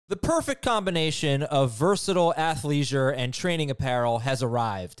The perfect combination of versatile athleisure and training apparel has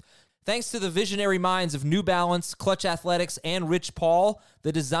arrived. Thanks to the visionary minds of New Balance, Clutch Athletics, and Rich Paul,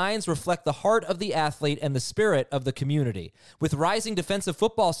 the designs reflect the heart of the athlete and the spirit of the community. With rising defensive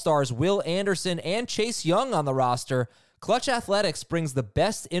football stars Will Anderson and Chase Young on the roster, Clutch Athletics brings the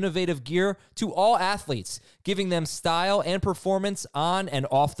best innovative gear to all athletes, giving them style and performance on and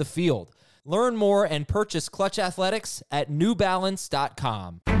off the field. Learn more and purchase Clutch Athletics at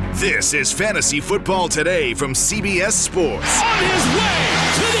newbalance.com. This is Fantasy Football Today from CBS Sports. On his way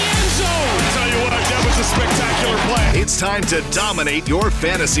to the end zone. I tell you what, that was a spectacular play. It's time to dominate your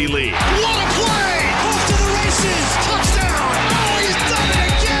fantasy league. What a play! Off to the races. Touchdown. Oh, he's done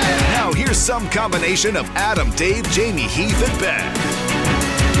it again. Now here's some combination of Adam, Dave, Jamie, Heath, and Ben.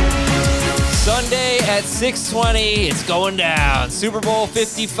 Sunday at 6:20, it's going down. Super Bowl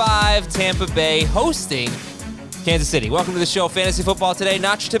 55, Tampa Bay hosting Kansas City. Welcome to the show, Fantasy Football Today.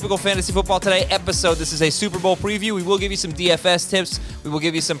 Not your typical Fantasy Football Today episode. This is a Super Bowl preview. We will give you some DFS tips. We will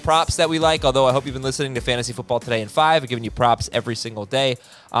give you some props that we like, although I hope you've been listening to Fantasy Football Today in 5. We're giving you props every single day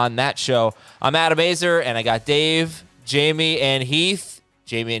on that show. I'm Adam Azer, and I got Dave, Jamie, and Heath.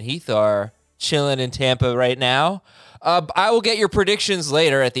 Jamie and Heath are chilling in Tampa right now. I will get your predictions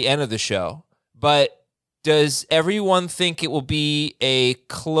later at the end of the show, but does everyone think it will be a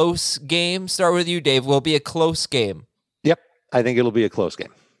close game? Start with you, Dave. Will it be a close game? Yep, I think it'll be a close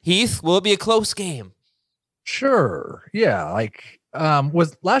game. Heath, will it be a close game? Sure. Yeah.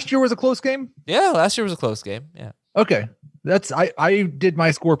 Was last year was a close game? Yeah, last year was a close game. Yeah. Okay. I did my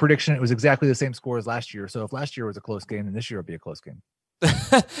score prediction. It was exactly the same score as last year. So if last year was a close game, then this year will be a close game.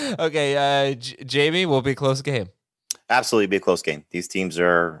 Okay. Jamie, will it be a close game? Absolutely be a close game. These teams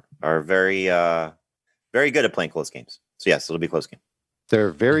are very good at playing close games. So yes, it'll be a close game.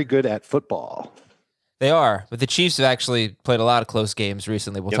 They're very good at football. They are, but the Chiefs have actually played a lot of close games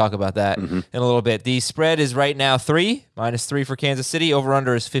recently. We'll talk about that in a little bit. The spread is right now -3 for Kansas City.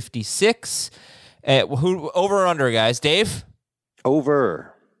 Over-under is 56. Who over or under, guys? Dave?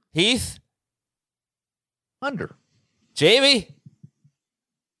 Over. Heath? Under. Jamie?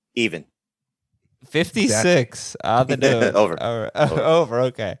 Even. 56 on the nose. Over. Over,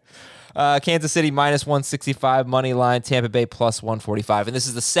 okay. Kansas City -165 money line, Tampa Bay +145. And this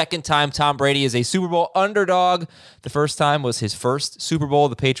is the second time Tom Brady is a Super Bowl underdog. The first time was his first Super Bowl.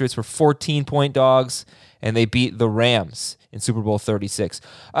 The Patriots were 14-point dogs, and they beat the Rams in Super Bowl 36.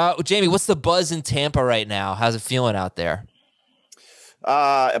 Jamie, what's the buzz in Tampa right now? How's it feeling out there?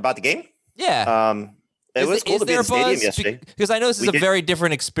 About the game? Yeah. It was cool to be in the stadium yesterday. Because I know this is a very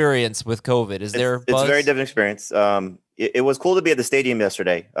different experience with COVID. Is there buzz? It's a very different experience. It was cool to be at the stadium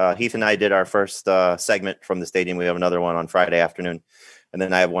yesterday. Heath and I did our first segment from the stadium. We have another one on Friday afternoon, and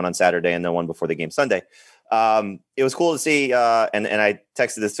then I have one on Saturday, and then one before the game Sunday. It was cool to see, and I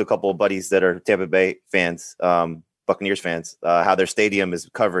texted this to a couple of buddies that are Tampa Bay fans, Buccaneers fans, how their stadium is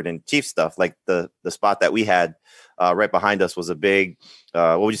covered in Chiefs stuff. Like the spot that we had right behind us was a big,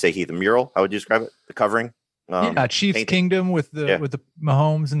 what would you say, Heath? A mural? How would you describe it? The covering? Chiefs painting. Kingdom with the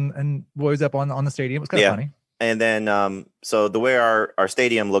Mahomes and boys up on the stadium. It was kind of funny. And then, so the way our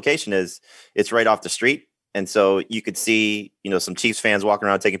stadium location is, it's right off the street. And so you could see, some Chiefs fans walking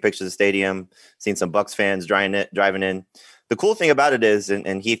around taking pictures of the stadium, seeing some Bucs fans driving in. The cool thing about it is,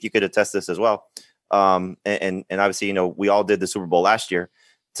 and Heath, you could attest this as well. And obviously, we all did the Super Bowl last year.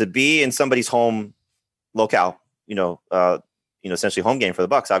 To be in somebody's home locale, essentially home game for the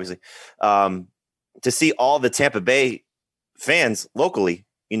Bucs, obviously, to see all the Tampa Bay fans locally,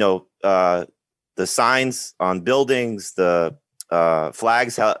 the signs on buildings, the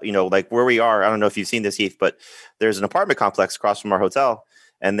flags, like where we are. I don't know if you've seen this, Heath, but there's an apartment complex across from our hotel,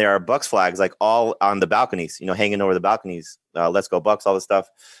 and there are Bucs flags like all on the balconies, hanging over the balconies. Let's go Bucs, all this stuff.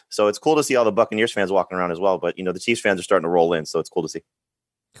 So it's cool to see all the Buccaneers fans walking around as well. But the Chiefs fans are starting to roll in, so it's cool to see.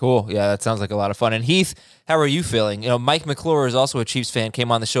 Cool. Yeah, that sounds like a lot of fun. And Heath, how are you feeling? Mike McClure is also a Chiefs fan,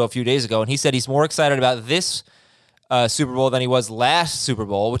 came on the show a few days ago, and he said he's more excited about this Super Bowl than he was last Super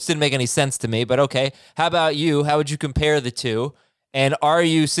Bowl, which didn't make any sense to me, but okay. How about you? How would you compare the two? And are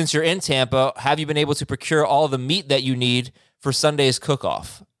you, since you're in Tampa, have you been able to procure all the meat that you need for Sunday's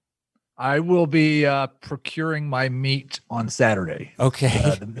cook-off? I will be procuring my meat on Saturday.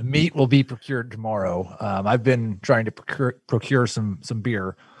 Okay. The meat will be procured tomorrow. I've been trying to procure some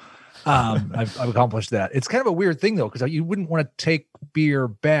beer. I've accomplished that. It's kind of a weird thing, though, because you wouldn't want to take beer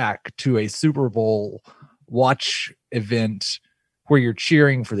back to a Super Bowl watch event where you're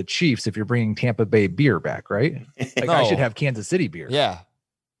cheering for the Chiefs if you're bringing Tampa Bay beer back, right? Like No. I should have Kansas City beer. Yeah.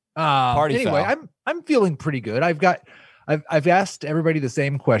 Party anyway, foul. I'm feeling pretty good. I've asked everybody the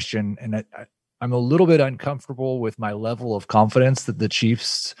same question, and I'm a little bit uncomfortable with my level of confidence that the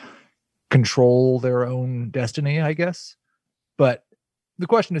Chiefs control their own destiny, I guess. But the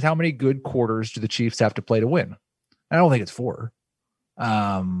question is, how many good quarters do the Chiefs have to play to win? I don't think it's 4.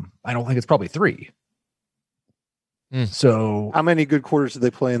 I don't think it's probably 3. So how many good quarters did they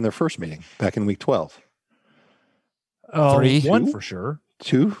play in their first meeting back in week 12? 3? 1 2? for sure.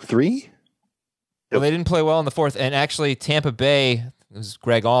 2, 3? Well, they didn't play well in the fourth. And actually, Tampa Bay, it was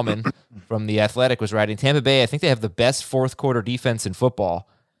Greg Allman from The Athletic was writing, Tampa Bay, I think they have the best fourth quarter defense in football.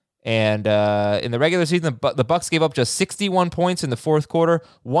 And in the regular season, the Bucs gave up just 61 points in the fourth quarter,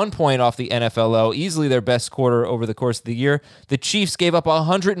 1 point off the NFLO, easily their best quarter over the course of the year. The Chiefs gave up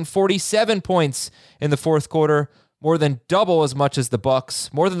 147 points in the fourth quarter, more than double as much as the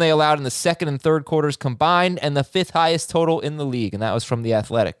Bucs, more than they allowed in the second and third quarters combined, and the 5th highest total in the league. And that was from The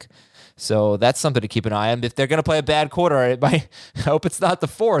Athletic. So that's something to keep an eye on. If they're going to play a bad quarter, I hope it's not the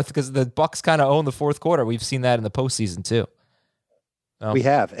fourth, because the Bucs kind of own the fourth quarter. We've seen that in the postseason too. Oh. We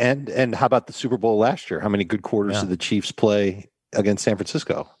have. And how about the Super Bowl last year? How many good quarters did the Chiefs play against San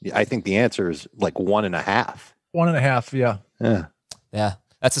Francisco? I think the answer is like 1.5. 1.5, yeah. Yeah.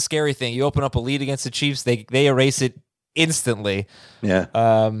 That's a scary thing. You open up a lead against the Chiefs, they erase it instantly. Yeah.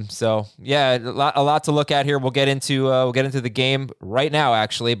 So yeah, a lot to look at here. We'll get into the game right now,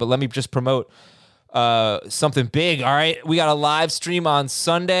 actually. But let me just promote something big. All right, we got a live stream on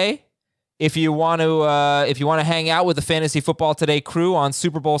Sunday. If you want to hang out with the Fantasy Football Today crew on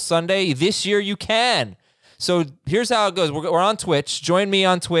Super Bowl Sunday this year, you can. So here's how it goes. We're on Twitch. Join me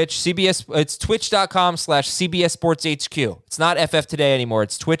on Twitch. CBS. It's twitch.com/CBS Sports HQ. It's not FF Today anymore.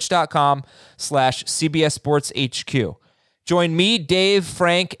 It's twitch.com/CBS Sports HQ. Join me, Dave,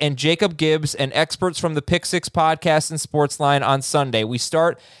 Frank, and Jacob Gibbs, and experts from the Pick Six podcast and Sportsline on Sunday. We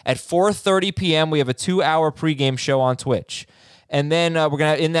start at 4:30 p.m. We have a 2-hour pregame show on Twitch. And then we're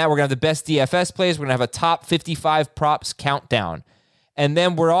gonna have the best DFS plays. We're gonna have a top 55 props countdown, and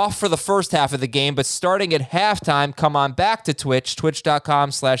then we're off for the first half of the game. But starting at halftime, come on back to Twitch,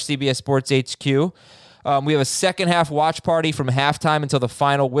 twitch.com/CBS Sports HQ. We have a second half watch party from halftime until the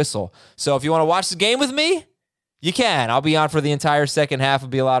final whistle. So if you want to watch the game with me, you can. I'll be on for the entire second half. It'll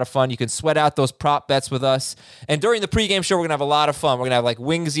be a lot of fun. You can sweat out those prop bets with us. And during the pregame show, we're gonna have a lot of fun. We're gonna have like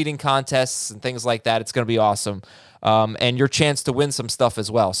wings eating contests and things like that. It's gonna be awesome. And your chance to win some stuff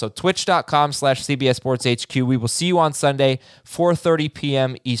as well. So twitch.com/CBS Sports HQ. We will see you on Sunday, 4:30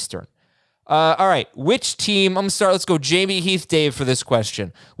 p.m. Eastern. All right. Which team? I'm going to start. Let's go Jamie, Heath, Dave for this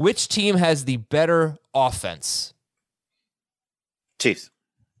question. Which team has the better offense? Chiefs.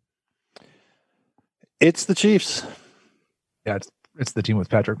 It's the Chiefs. Yeah, it's the team with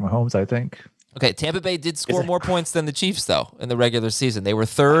Patrick Mahomes, I think. Okay, Tampa Bay did score more points than the Chiefs, though, in the regular season. They were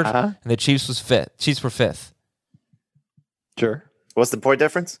third, and the Chiefs was fifth. Chiefs were fifth. Sure. What's the point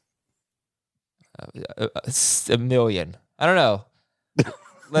difference? A million. I don't know.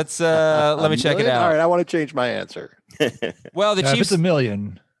 Let me check it out. All right, I want to change my answer. Well, the If Chiefs. it's a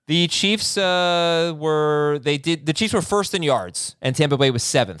million. The Chiefs the Chiefs were first in yards, and Tampa Bay was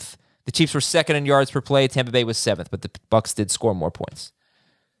seventh. The Chiefs were second in yards per play. Tampa Bay was seventh, but the Bucs did score more points.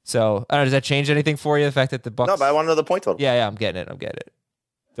 So I don't know. Does that change anything for you? The fact that the Bucs. No, but I want to know the point total. Yeah, I'm getting it.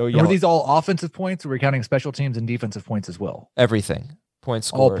 So Were these all offensive points, or were we counting special teams and defensive points as well? everything points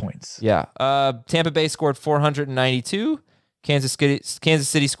scored. All points. Yeah. Tampa Bay scored 492. Kansas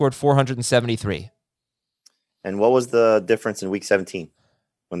City scored 473. And what was the difference in Week 17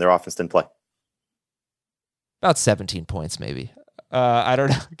 when their offense didn't play? About 17 points, maybe. I don't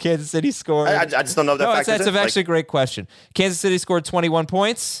know. Kansas City scored. I just don't know if that factors that's in. actually a great question. Kansas City scored 21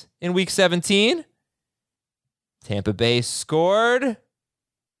 points in Week 17. Tampa Bay scored.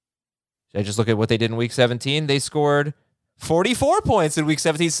 Should I just look at what they did in Week 17? They scored 44 points in Week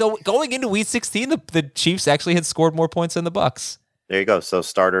 17. So going into Week 16, the Chiefs actually had scored more points than the Bucs. There you go. So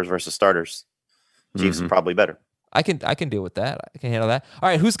starters versus starters. Chiefs are probably better. I can deal with that. I can handle that. All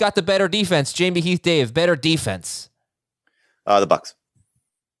right, who's got the better defense? Jamie, Heath, Dave. Better defense. The Bucs.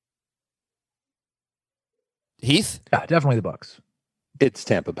 Heath? Yeah, definitely the Bucs. It's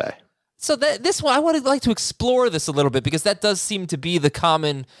Tampa Bay. So this one, I would like to explore this a little bit because that does seem to be the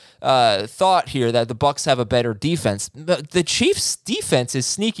common thought here that the Bucs have a better defense. But the Chiefs' defense is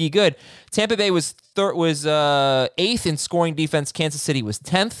sneaky good. Tampa Bay was eighth in scoring defense. Kansas City was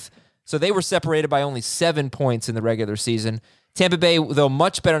 10th. So they were separated by only 7 points in the regular season. Tampa Bay, though,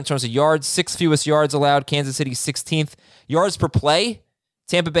 much better in terms of yards, 6th fewest yards allowed. Kansas City 16th. Yards per play,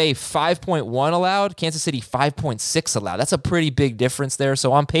 Tampa Bay 5.1 allowed. Kansas City 5.6 allowed. That's a pretty big difference there.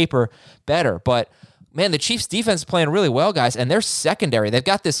 So on paper, better. But, man, the Chiefs' defense is playing really well, guys. And their secondary, they've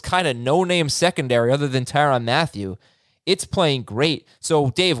got this kind of no-name secondary other than Tyrann Mathieu. it's playing great. So,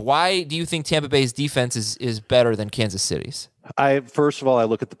 Dave, why do you think Tampa Bay's defense is better than Kansas City's? First of all, I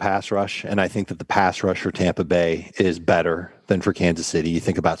look at the pass rush, and I think that the pass rush for Tampa Bay is better than for Kansas City. You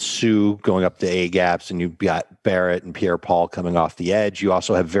think about Sue going up to A gaps, and you've got Barrett and Pierre-Paul coming off the edge. You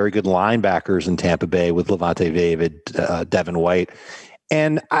also have very good linebackers in Tampa Bay with Levante David, Devin White.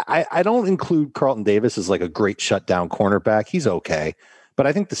 And I don't include Carlton Davis as like a great shutdown cornerback. He's okay. But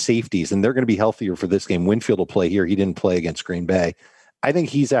I think the safeties, and they're going to be healthier for this game. Winfield will play here. He didn't play against Green Bay. I think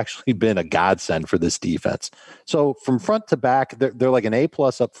he's actually been a godsend for this defense. So from front to back, they're like an A+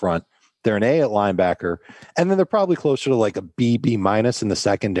 up front. They're an A at linebacker. And then they're probably closer to like a B minus in the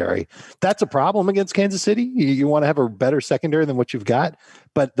secondary. That's a problem against Kansas City. You want to have a better secondary than what you've got.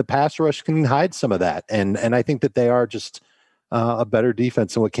 But the pass rush can hide some of that. And I think that they are just a better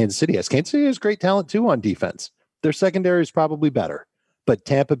defense than what Kansas City has. Kansas City has great talent too on defense. Their secondary is probably better. But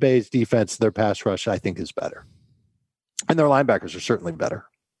Tampa Bay's defense, their pass rush, I think, is better. And their linebackers are certainly better.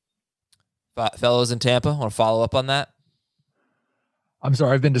 Fellows in Tampa, want to follow up on that? I'm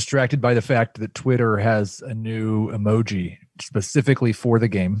sorry, I've been distracted by the fact that Twitter has a new emoji specifically for the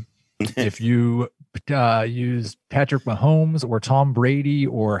game. If you use Patrick Mahomes or Tom Brady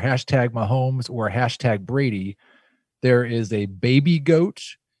or hashtag Mahomes or hashtag Brady, there is a baby goat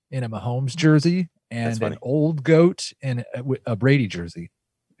in a Mahomes jersey and an old goat in a Brady jersey.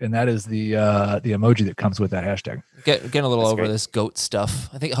 And that is the emoji that comes with that hashtag. Getting a little over this goat stuff.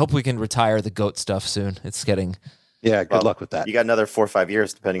 I hope we can retire the goat stuff soon. It's getting... Yeah, good luck with that. You got another 4 or 5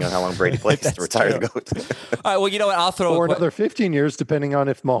 years, depending on how long Brady plays to retire the goat. All right, well, you know what? I'll throw... Or another 15 years, depending on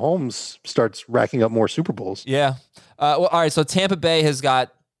if Mahomes starts racking up more Super Bowls. Yeah. Well, all right, so Tampa Bay has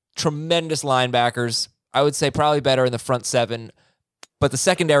got tremendous linebackers. I would say probably better in the front seven. But the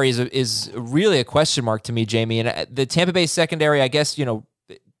secondary is really a question mark to me, Jamie. And the Tampa Bay secondary, I guess,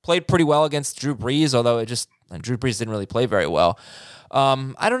 played pretty well against Drew Brees, although Drew Brees didn't really play very well.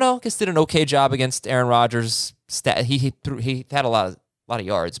 I don't know. I guess did an okay job against Aaron Rodgers. He had a lot of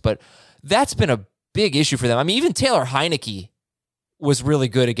yards, but that's been a big issue for them. I mean, even Taylor Heineke was really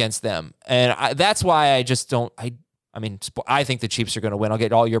good against them, and that's why I just don't. I think the Chiefs are going to win. I'll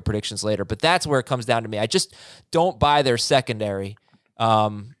get all your predictions later, but that's where it comes down to me. I just don't buy their secondary.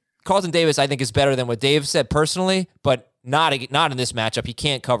 Carlton Davis, I think, is better than what Dave said personally, but not in this matchup. He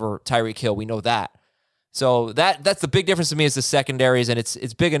can't cover Tyreek Hill. We know that. So that's the big difference to me is the secondaries, and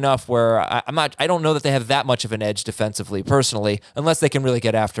it's big enough where I don't know that they have that much of an edge defensively, personally, unless they can really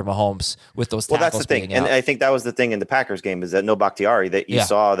get after Mahomes with those tackles. Well, that's the thing, and I think that was the thing in the Packers game is that no Bakhtiari, that you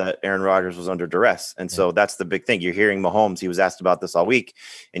saw that Aaron Rodgers was under duress, and so that's the big thing. You're hearing Mahomes; he was asked about this all week,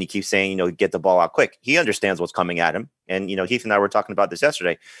 and he keeps saying, get the ball out quick. He understands what's coming at him, and Heath and I were talking about this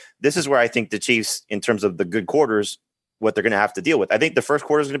yesterday. This is where I think the Chiefs, in terms of the good quarters, what they're going to have to deal with. I think the first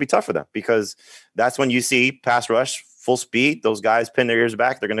quarter is going to be tough for them because that's when you see pass rush, full speed. Those guys pin their ears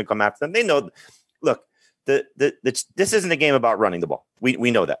back. They're going to come after them. They know, look, this isn't a game about running the ball.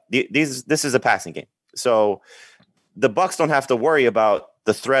 We know that. This is a passing game. So the Bucs don't have to worry about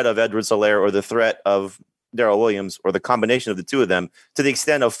the threat of Edwards-Helaire or the threat of Darrell Williams or the combination of the two of them to the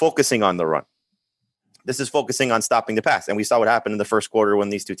extent of focusing on the run. This is focusing on stopping the pass. And we saw what happened in the first quarter when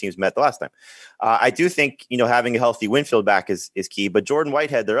these two teams met the last time. I do think, having a healthy Winfield back is key, but Jordan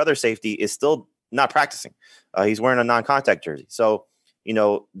Whitehead, their other safety, is still not practicing. He's wearing a non-contact jersey. So,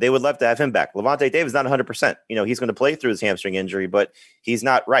 they would love to have him back. Levante David is not 100%. He's going to play through his hamstring injury, but he's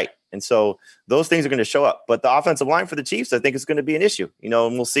not right. And so those things are going to show up. But the offensive line for the Chiefs, I think, is going to be an issue, and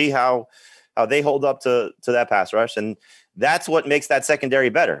we'll see how they hold up to that pass rush. And that's what makes that secondary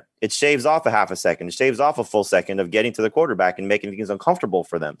better. It shaves off a half a second. It shaves off a full second of getting to the quarterback and making things uncomfortable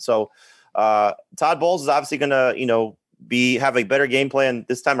for them. So Todd Bowles is obviously going to, have a better game plan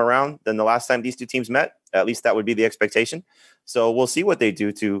this time around than the last time these two teams met. At least that would be the expectation. So we'll see what they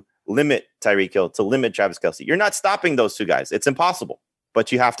do to limit Tyreek Hill, to limit Travis Kelce. You're not stopping those two guys. It's impossible,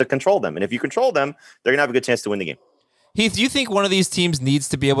 but you have to control them. And if you control them, they're going to have a good chance to win the game. Heath, do you think one of these teams needs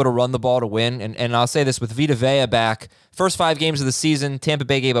to be able to run the ball to win? And I'll say this with Vita Vea back, first 5 games of the season, Tampa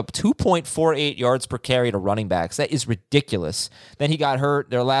Bay gave up 2.48 yards per carry to running backs. That is ridiculous. Then he got hurt.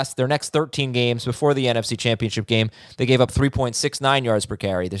 Their next 13 games before the NFC Championship game, they gave up 3.69 yards per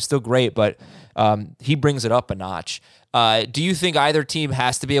carry. They're still great, but he brings it up a notch. Do you think either team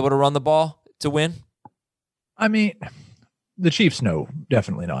has to be able to run the ball to win? I mean, the Chiefs, no,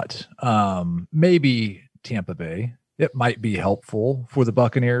 definitely not. Maybe Tampa Bay. It might be helpful for the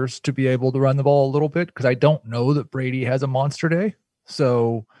Buccaneers to be able to run the ball a little bit because I don't know that Brady has a monster day.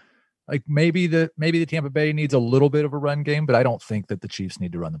 So maybe the Tampa Bay needs a little bit of a run game, but I don't think that the Chiefs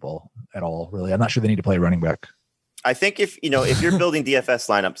need to run the ball at all, really. I'm not sure they need to play running back. I think if you're building DFS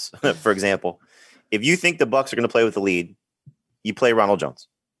lineups, for example, if you think the Bucs are going to play with the lead, you play Ronald Jones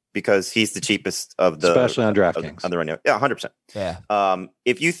because he's the cheapest of the, especially on DraftKings. On the run. Yeah, 100%. Yeah.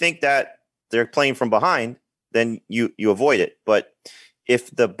 If you think that they're playing from behind, then you avoid it. But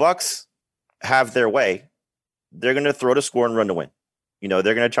if the Bucs have their way, they're going to throw to score and run to win. You know,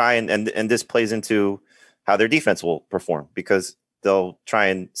 they're going to try and this plays into how their defense will perform because they'll try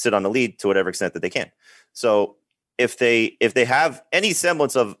and sit on the lead to whatever extent that they can. So if they have any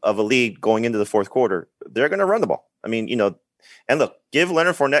semblance of a lead going into the fourth quarter, they're going to run the ball. I mean, you know, and look, give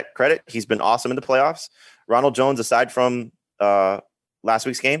Leonard Fournette credit. He's been awesome in the playoffs. Ronald Jones, aside from last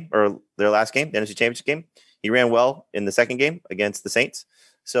week's game or their last game, the NFC Championship game, he ran well in the second game against the Saints.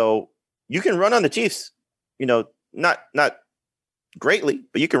 So you can run on the Chiefs, you know, not greatly,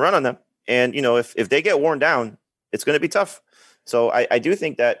 but you can run on them. And, you know, if they get worn down, it's going to be tough. So I do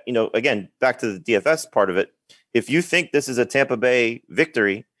think that, you know, again, back to the DFS part of it, if you think this is a Tampa Bay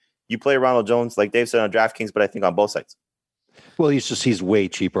victory, you play Ronald Jones, like Dave said, on DraftKings, but I think on both sides. Well, he's way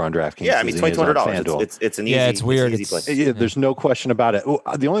cheaper on DraftKings. Yeah, I mean, $2,200. It's an easy, it's weird. It's easy play. Yeah, there's no question about it.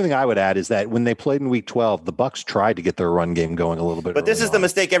 The only thing I would add is that when they played in Week 12, the Bucs tried to get their run game going a little bit. But this is the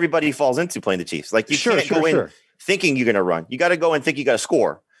mistake everybody falls into playing the Chiefs. Like you can't go in thinking you're going to run. You got to go and think you got to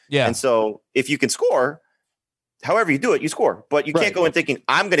score. Yeah. And so if you can score, however you do it, you score. But you can't go in thinking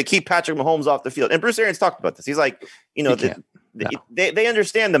I'm going to keep Patrick Mahomes off the field. And Bruce Arians talked about this. He's like, you know, they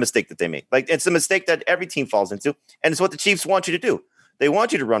understand the mistake that they make. Like it's a mistake that every team falls into, and it's what the Chiefs want you to do. They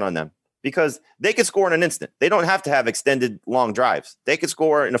want you to run on them because they can score in an instant. They don't have to have extended long drives. They can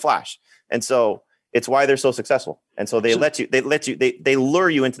score in a flash. And so it's why they're so successful. And so they lure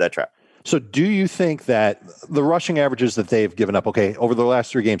you into that trap. So do you think that the rushing averages that they've given up, okay, over the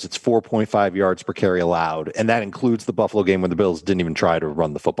last 3 games, it's 4.5 yards per carry allowed. And that includes the Buffalo game when the Bills didn't even try to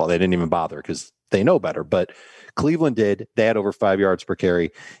run the football. They didn't even bother because they know better. But Cleveland did. They had over 5 yards per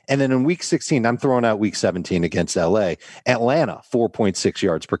carry. And then in week 16, I'm throwing out week 17 against LA. Atlanta, 4.6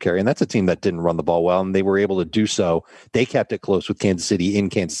 yards per carry. And that's a team that didn't run the ball well. And they were able to do so. They kept it close with Kansas City in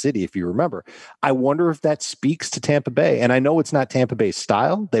Kansas City, if you remember. I wonder if that speaks to Tampa Bay. And I know it's not Tampa Bay's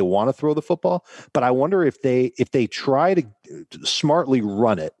style. They want to throw the football. But I wonder if they try to smartly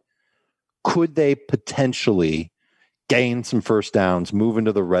run it, could they potentially gain some first downs, move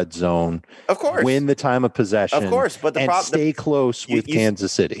into the red zone, of course, win the time of possession, of course, but stay close with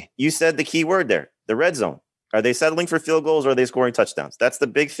Kansas City. You said the key word there, the red zone. Are they settling for field goals or are they scoring touchdowns? That's the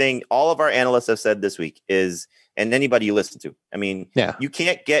big thing. All of our analysts have said this week is, and anybody you listen to, I mean, you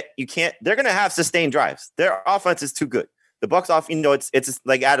can't, they're going to have sustained drives. Their offense is too good. The Bucs off, you know, it's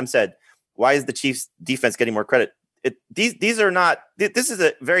like Adam said, why is the Chiefs defense getting more credit? These are not, this is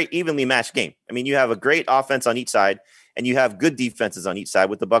a very evenly matched game. I mean, you have a great offense on each side and you have good defenses on each side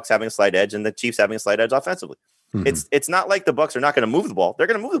with the Bucs having a slight edge and the Chiefs having a slight edge offensively. Mm-hmm. It's not like the Bucs are not going to move the ball. They're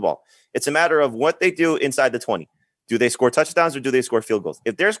going to move the ball. It's a matter of what they do inside the 20. Do they score touchdowns or do they score field goals?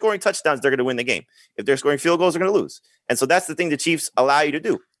 If they're scoring touchdowns, they're going to win the game. If they're scoring field goals, they're going to lose. And so that's the thing the Chiefs allow you to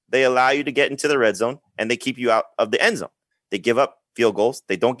do. They allow you to get into the red zone and they keep you out of the end zone. They give up field goals.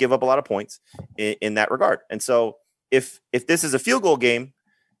 They don't give up a lot of points in that regard. And so if this is a field goal game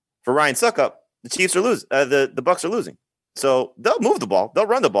for Ryan Suckup, the Chiefs are losing. The Bucs are losing. So they'll move the ball. They'll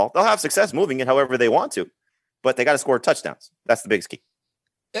run the ball. They'll have success moving it however they want to, but they got to score touchdowns. That's the biggest key.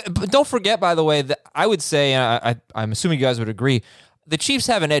 But don't forget, by the way, that I would say, I'm assuming you guys would agree, the Chiefs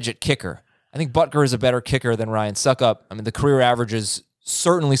have an edge at kicker. I think Butker is a better kicker than Ryan Suckup. I mean, the career averages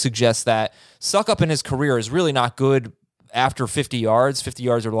certainly suggest that. Suckup in his career is really not good after 50 yards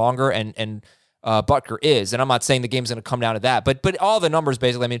or longer, and Butker is. And I'm not saying the game's going to come down to that, but all the numbers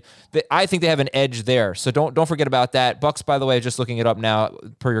basically, I mean, I think they have an edge there. So don't forget about that. Bucs, by the way, just looking it up now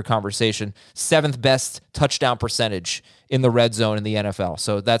per your conversation, 7th best touchdown percentage in the red zone in the NFL.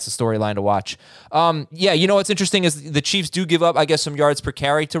 So that's a storyline to watch. Yeah, you know what's interesting is the Chiefs do give up, I guess, some yards per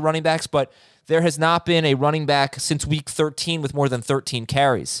carry to running backs, but there has not been a running back since week 13 with more than 13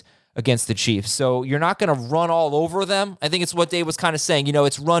 carries against the Chiefs. So you're not going to run all over them. I think it's what Dave was kind of saying. You know,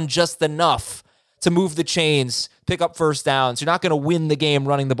 it's run just enough to move the chains, pick up first downs. You're not going to win the game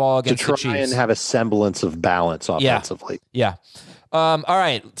running the ball against the Chiefs. To try and have a semblance of balance offensively. Yeah. All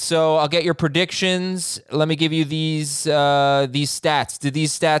right, so I'll get your predictions. Let me give you these stats. Did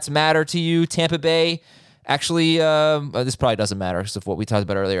these stats matter to you? Tampa Bay, actually, this probably doesn't matter because of what we talked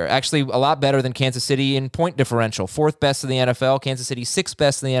about earlier. Actually, a lot better than Kansas City in point differential. 4th best in the NFL. Kansas City, 6th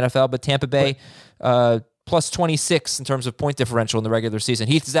best in the NFL, but Tampa Bay, plus 26 in terms of point differential in the regular season.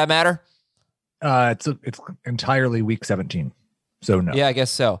 Heath, does that matter? It's entirely week 17, so no. Yeah, I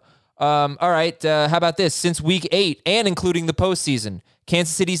guess so. All right, how about this? Since week 8 and including the postseason,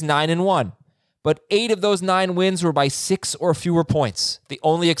 Kansas City's 9-1. but 8 of those 9 wins were by 6 or fewer points. The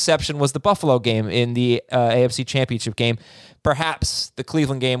only exception was the Buffalo game in the AFC Championship game. Perhaps the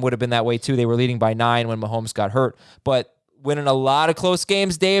Cleveland game would have been that way too. They were leading by 9 when Mahomes got hurt. But winning a lot of close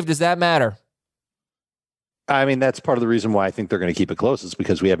games, Dave, does that matter? I mean, that's part of the reason why I think they're going to keep it close is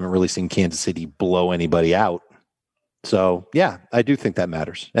because we haven't really seen Kansas City blow anybody out. So, yeah, I do think that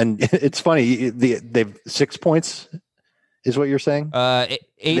matters. And it's funny, they've 6 points is what you're saying? 8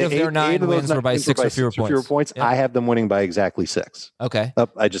 of their 9 wins were by 6 or fewer points. Yep. I have them winning by exactly 6. Okay. Oh,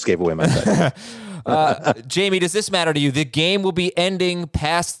 I just gave away my bet. Jamie, does this matter to you? The game will be ending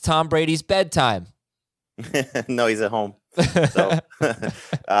past Tom Brady's bedtime. No, he's at home. So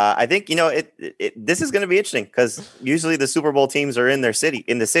I think, this is going to be interesting because usually the Super Bowl teams are in the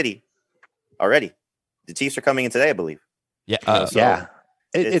city already. The Chiefs are coming in today, I believe. Yeah. Yeah.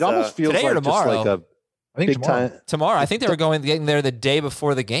 It almost feels today or like tomorrow? just like a I think big tomorrow. time. Tomorrow. I think they were getting there the day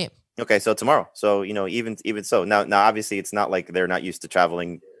before the game. Okay, so tomorrow. So, even so. Now obviously it's not like they're not used to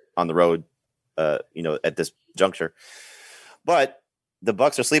traveling on the road at this juncture. But the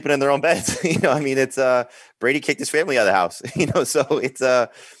Bucs are sleeping in their own beds. It's Brady kicked his family out of the house. So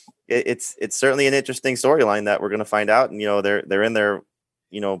it's certainly an interesting storyline that we're going to find out. And they're in their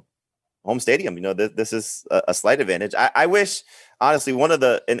home stadium. This is a slight advantage. I wish, honestly,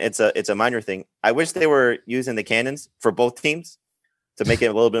 and it's a minor thing. I wish they were using the cannons for both teams to make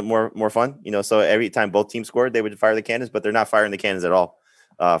it a little bit more fun. So every time both teams scored, they would fire the cannons, but they're not firing the cannons at all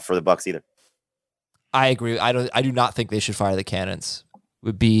for the Bucs either. I agree. I do not think they should fire the cannons.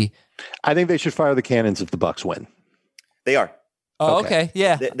 I think they should fire the cannons if the Bucs win. They are. Oh, okay.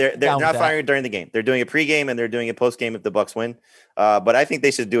 Yeah. They're not firing during the game. They're doing a pregame and they're doing a postgame if the Bucs win. But I think they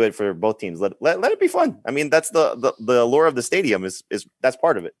should do it for both teams. Let it be fun. I mean, that's the allure of the stadium is that's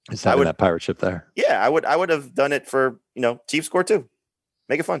part of it. Is having that pirate ship there. Yeah, I would have done it for Chiefs score too.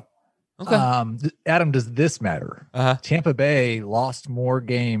 Make it fun. Okay. Adam, does this matter? Tampa Bay lost more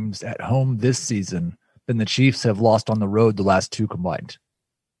games at home this season than the Chiefs have lost on the road the last 2 combined.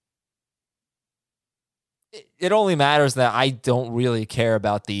 It only matters that I don't really care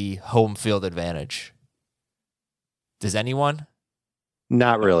about the home field advantage. Does anyone?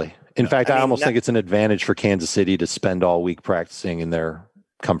 Not really. In fact, I almost think it's an advantage for Kansas City to spend all week practicing in their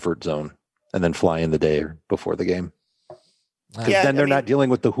comfort zone and then fly in the day before the game. Because then they're not dealing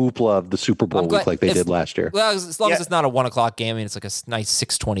with the hoopla of the Super Bowl week like they did last year. Well, as long as it's not a 1:00 game, it's like a nice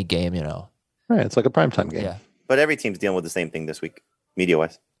 6:20 game, Right, it's like a primetime game. Yeah. But every team's dealing with the same thing this week,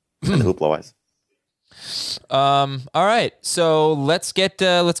 media-wise and hoopla-wise. All right, so let's get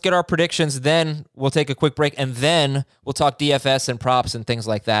our predictions. Then we'll take a quick break, and then we'll talk DFS and props and things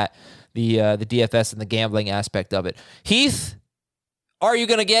like that. The DFS and the gambling aspect of it. Heath, are you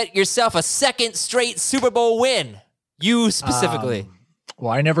going to get yourself a second straight Super Bowl win? You specifically.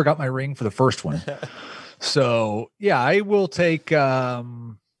 Well, I never got my ring for the first one, so yeah, I will take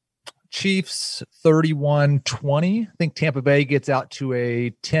Chiefs 31-20. I think Tampa Bay gets out to a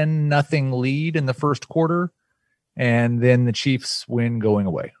 10-0 lead in the first quarter, and then the Chiefs win going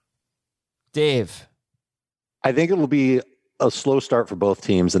away. Dave. I think it will be a slow start for both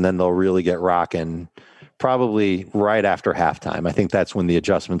teams, and then they'll really get rocking probably right after halftime. I think that's when the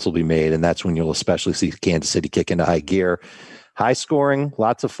adjustments will be made, and that's when you'll especially see Kansas City kick into high gear. High scoring,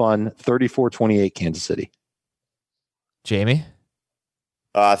 lots of fun, 34-28 Kansas City. Jamie?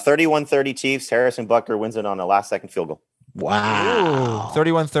 31-30 Chiefs. Harrison Butker wins it on a last-second field goal. Wow.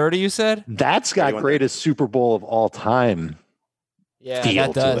 31-30, you said? That's got greatest Super Bowl of all time. Yeah,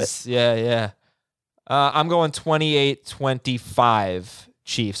 that does. Yeah. I'm going 28-25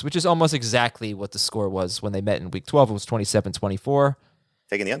 Chiefs, which is almost exactly what the score was when they met in Week 12. It was 27-24.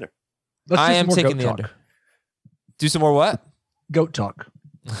 Taking the under. I am taking the under. Do some more what? Goat talk.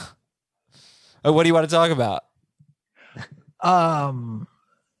 What do you want to talk about?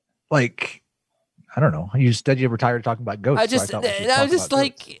 Like, I don't know. You said you were tired of talking about goats. I don't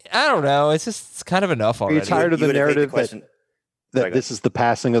know. It's kind of enough already. Are you tired of the narrative that this is the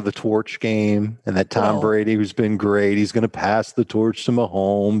passing of the torch game and that Tom Brady, who's been great, he's going to pass the torch to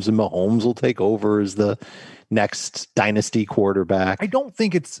Mahomes and Mahomes will take over as the next dynasty quarterback? I don't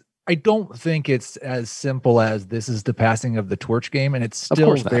think it's as simple as this is the passing of the torch game, and it's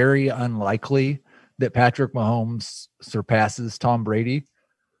still very unlikely that Patrick Mahomes surpasses Tom Brady.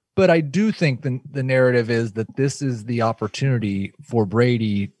 But I do think the narrative is that this is the opportunity for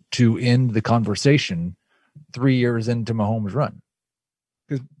Brady to end the conversation 3 years into Mahomes' run.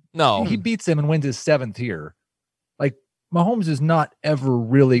 Because he beats him and wins his 7th year. Like, Mahomes is not ever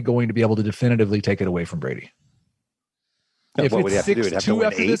really going to be able to definitively take it away from Brady. If it's 6-2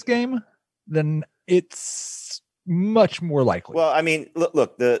 after this game, then it's much more likely. Well, I mean,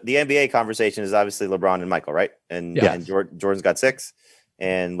 look, the NBA conversation is obviously LeBron and Michael, right? And, and Jordan's got 6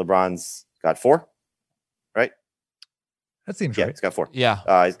 and LeBron's got 4, right? That seems right. He's got 4.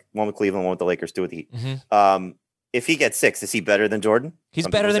 Yeah. He's one with Cleveland, one with the Lakers, 2 with the Heat. Mm-hmm. If he gets 6, is he better than Jordan? He's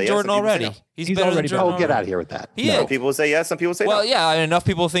better than Jordan already. No. He's better than Jordan. Oh, get out of here with that. Some people say yes, some people say no. Well, yeah, enough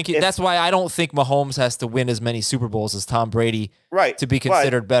people think that's why I don't think Mahomes has to win as many Super Bowls as Tom Brady to be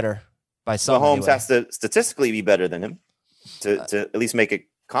considered better by some. Mahomes has to statistically be better than him to at least make it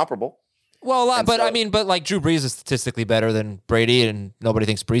comparable. Well, but like Drew Brees is statistically better than Brady, and nobody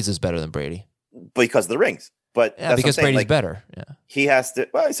thinks Brees is better than Brady because of the rings. But yeah, because Brady's better. Yeah, he has to.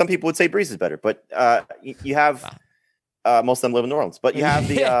 Well, some people would say Brees is better, but you have most of them live in New Orleans. But you have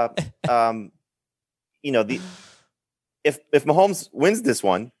the, if Mahomes wins this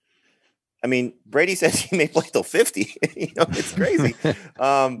one, I mean, Brady says he may play till 50. It's crazy.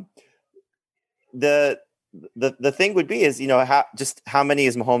 The thing would be is how many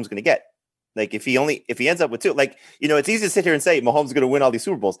is Mahomes going to get? Like if he ends up with 2, like it's easy to sit here and say Mahomes is going to win all these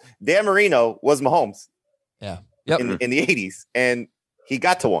Super Bowls. Dan Marino was Mahomes. Yeah. In the 80s, and he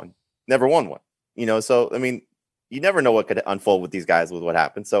got to one, never won one. So I mean, you never know what could unfold with these guys with what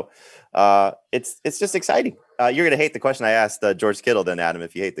happens. So it's just exciting. You're gonna hate the question I asked George Kittle, then Adam,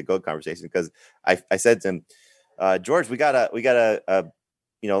 if you hate the GOAT conversation, because I said to him, George, we got a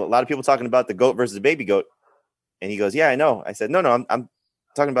lot of people talking about the GOAT versus the baby GOAT, and he goes, yeah, I know. I said, no, I'm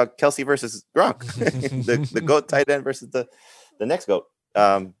talking about Kelsey versus Gronk, the GOAT tight end versus the next GOAT.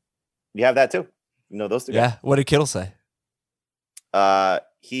 You have that too. Those two guys. Yeah. What did Kittle say?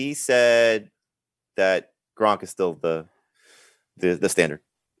 He said that Gronk is still the standard.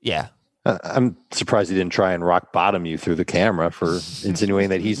 Yeah. I'm surprised he didn't try and rock bottom you through the camera for insinuating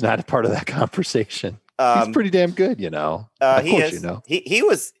that he's not a part of that conversation. He's pretty damn good, Of course, He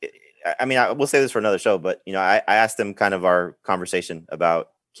was. I mean, I will say this for another show, but I asked him kind of our conversation about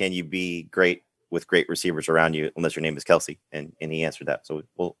can you be great with great receivers around you unless your name is Kelsey, and he answered that. So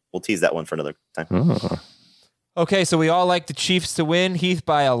we'll tease that one for another time. Okay, so we all like the Chiefs to win. Heath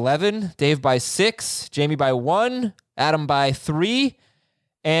by 11, Dave by 6, Jamie by 1, Adam by 3.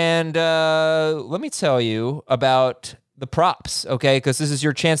 And let me tell you about the props, okay? Because this is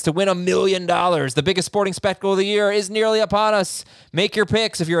your chance to win $1 million. The biggest sporting spectacle of the year is nearly upon us. Make your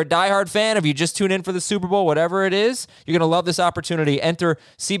picks. If you're a diehard fan, if you just tune in for the Super Bowl, whatever it is, you're going to love this opportunity. Enter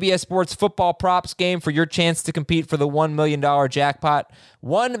CBS Sports Football Props game for your chance to compete for the $1 million jackpot.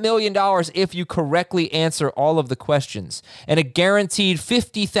 $1 million if you correctly answer all of the questions, and a guaranteed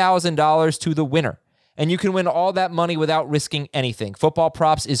 $50,000 to the winner. And you can win all that money without risking anything. Football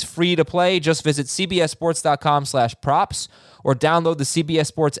Props is free to play. Just visit cbssports.com/props or download the CBS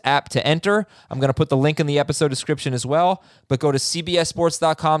Sports app to enter. I'm going to put the link in the episode description as well, but go to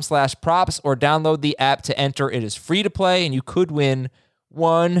cbssports.com/props or download the app to enter. It is free to play, and you could win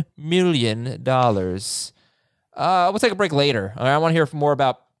 $1 million. We'll take a break later. I want to hear more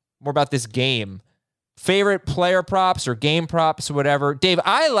about this game. Favorite player props or game props or whatever. Dave,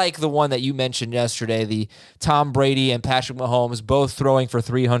 I like the one that you mentioned yesterday, the Tom Brady and Patrick Mahomes both throwing for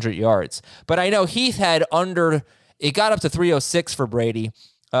 300 yards. But I know Heath had it got up to 306 for Brady.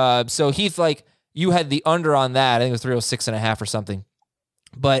 So Heath, you had the under on that. I think it was 306.5 or something.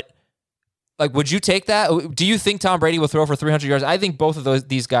 But would you take that? Do you think Tom Brady will throw for 300 yards? I think both of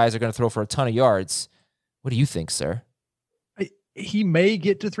these guys are going to throw for a ton of yards. What do you think, sir? He may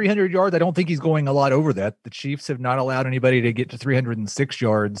get to 300 yards. I don't think he's going a lot over that. The Chiefs have not allowed anybody to get to 306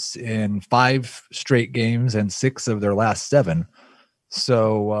 yards in 5 straight games and 6 of their last 7.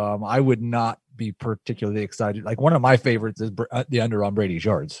 So I would not be particularly excited. One of my favorites is the under on Brady's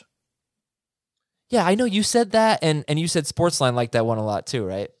yards. Yeah, I know you said that, and you said Sportsline liked that one a lot too,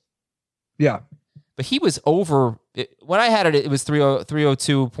 right? Yeah. But he was over, when I had it was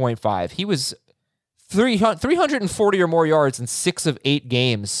 302.5. He was 340 or more yards in 6 of 8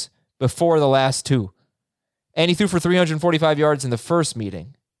 games before the last 2. And he threw for 345 yards in the first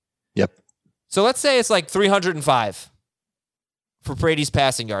meeting. Yep. So let's say it's 305 for Brady's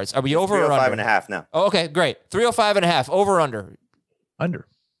passing yards. Are we over or under? 305.5 now. Oh, okay, great. 305.5. Over or under? Under.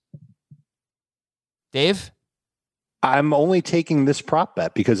 Dave? I'm only taking this prop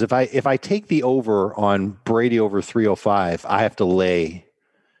bet because if I take the over on Brady over 305, I have to lay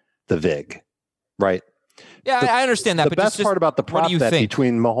the VIG. Right. Yeah, I understand that. The best part about the prop bet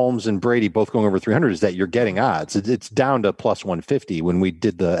between Mahomes and Brady both going over 300 is that you're getting odds. It's down to plus 150. When we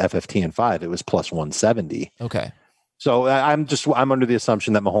did the FFT and 5, it was plus 170. Okay. So I'm under the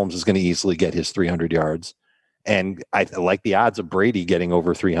assumption that Mahomes is going to easily get his 300 yards. And I like the odds of Brady getting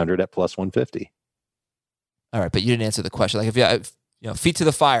over 300 at plus 150. All right, but you didn't answer the question. feet to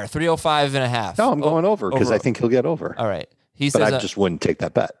the fire, 305.5. No, I'm going over because I think he'll get over. All right. He but says I just wouldn't take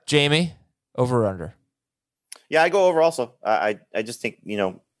that bet. Jamie, over or under? Yeah, I go over also. I just think,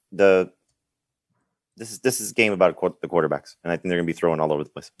 this is a game about the quarterbacks, and I think they're going to be throwing all over the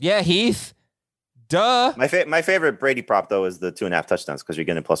place. Yeah, Heath. Duh. My favorite Brady prop, though, is the 2.5 touchdowns because you're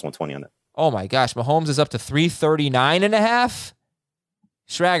getting plus 120 on it. Oh, my gosh. Mahomes is up to 339.5.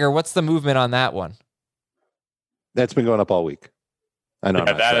 Schrager, what's the movement on that one? That's been going up all week. I know.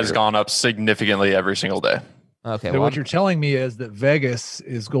 Yeah, that has gone up significantly every single day. Okay. So what you're telling me is that Vegas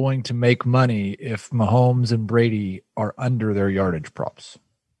is going to make money if Mahomes and Brady are under their yardage props.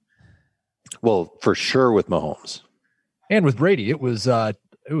 Well, for sure with Mahomes. And with Brady, it was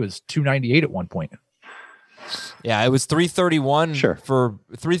 298 at one point. Yeah, it was 331 for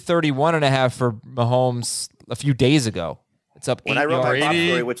 331.5 for Mahomes a few days ago. It's up 8 When I wrote yards. my top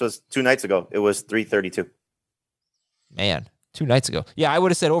story, which was 2 nights ago, it was 332. Man, 2 nights ago. Yeah, I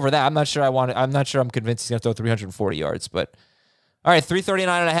would have said over that. I'm not sure I'm convinced he's going to throw 340 yards, but all right,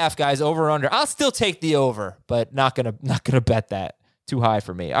 339.5 guys, over or under. I'll still take the over, but not going to bet that. Too high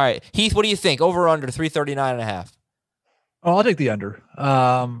for me. All right, Heath, what do you think? Over or under 339.5? Oh, I'll take the under.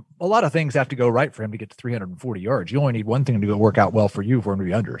 A lot of things have to go right for him to get to 340 yards. You only need one thing to go work out well for you for him to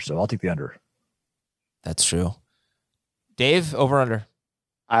be under. So I'll take the under. That's true. Dave, over or under?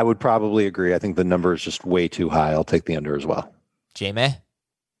 I would probably agree. I think the number is just way too high. I'll take the under as well. Jamie?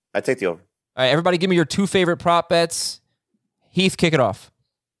 I take the over. All right, everybody give me your 2 favorite prop bets. Heath, kick it off.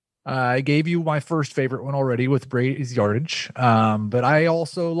 I gave you my first favorite one already with Brady's yardage. But I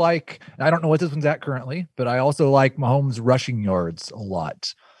also I don't know what this one's at currently, but I also like Mahomes rushing yards a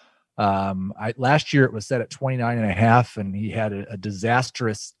lot. Last year it was set at 29.5, and he had a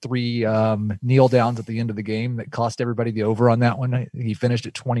disastrous 3 kneel downs at the end of the game that cost everybody the over on that one. He finished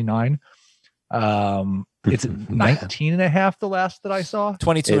at 29. It's 19.5 the last that I saw.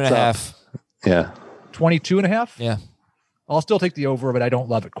 22.5. Yeah. 22.5. Yeah. I'll still take the over, but I don't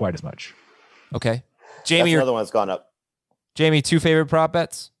love it quite as much. Okay. Jamie, another one that's gone up. Jamie, 2 favorite prop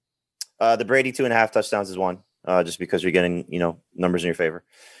bets? The Brady 2.5 touchdowns is one, just because you're getting, numbers in your favor.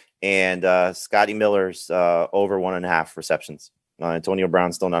 And Scotty Miller's over 1.5 receptions. Antonio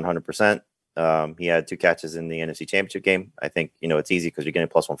Brown's still not 100%. He had 2 catches in the NFC Championship game. I think, it's easy because you're getting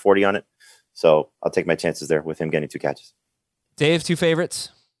plus 140 on it. So I'll take my chances there with him getting 2 catches. Dave, 2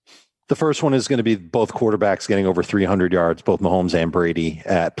 favorites? The first one is going to be both quarterbacks getting over 300 yards, both Mahomes and Brady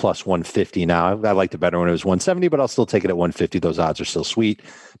at plus 150. Now, I liked it better when it was 170, but I'll still take it at 150. Those odds are still sweet.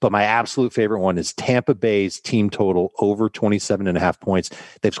 But my absolute favorite one is Tampa Bay's team total over 27.5 points.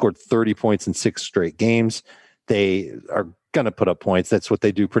 They've scored 30 points in 6 straight games. They are going to put up points. That's what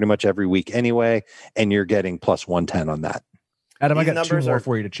they do pretty much every week anyway. And you're getting plus 110 on that. Adam, I got 2 more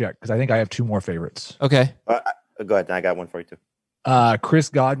for you to check because I think I have 2 more favorites. Okay. Go ahead. I got one for you too. Chris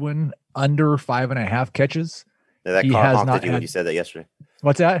Godwin under 5.5 catches. Yeah, that car honked at you when you said that yesterday.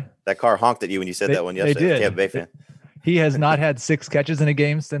 What's that? That car honked at you when you said that one yesterday. They did. Tampa Bay fan. He has not had 6 catches in a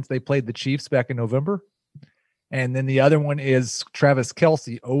game since they played the Chiefs back in November. And then the other one is Travis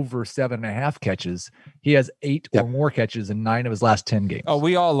Kelce over 7.5 catches. He has 8 or more catches in 9 of his last 10 games. Oh,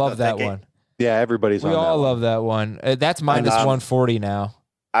 we all love that one. Yeah, everybody's on that. We all love that one. That's minus 140 now.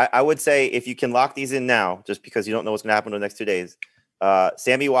 I would say if you can lock these in now, just because you don't know what's going to happen in the next 2 days,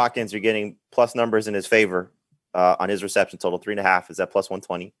 Sammy Watkins, you're getting plus numbers in his favor on his reception total. 3.5 is that plus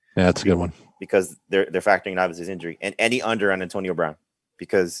 120. Yeah, that's a good one because they're factoring in obviously his injury and any under on Antonio Brown,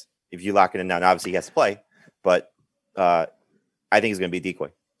 because if you lock it in now, obviously he has to play, but I think he's going to be a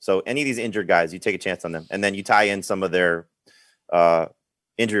decoy. So any of these injured guys, you take a chance on them, and then you tie in some of their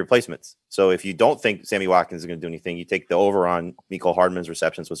injury replacements. So if you don't think Sammy Watkins is going to do anything, you take the over on Mecole Hardman's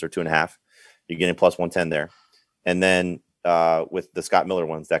receptions, which are 2.5. You're getting plus 110 there, and then with the Scott Miller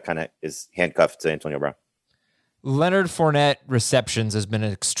ones, that kind of is handcuffed to Antonio Brown. Leonard Fournette receptions has been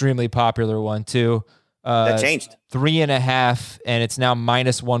an extremely popular one too. That changed 3.5, and it's now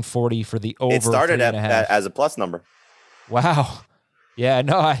minus 140 for the over. It started as a plus number. Wow. Yeah,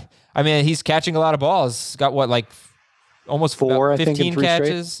 no, I mean, he's catching a lot of balls. He's got what, like almost 4, 15 I think, in 3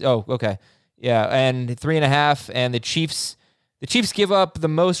 catches. straight. Oh, okay. Yeah, and 3.5, and the Chiefs give up the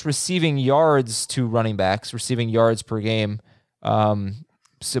most receiving yards to running backs, receiving yards per game.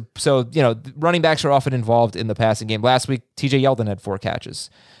 So running backs are often involved in the passing game. Last week, TJ Yeldon had 4 catches.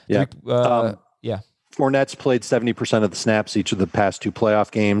 Yeah. Yeah. Fournette's played 70% of the snaps each of the past 2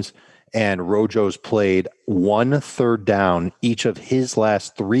 playoff games, and Rojo's played 1 third down each of his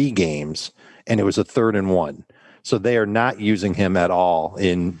last 3 games, and it was a 3rd and 1. So they are not using him at all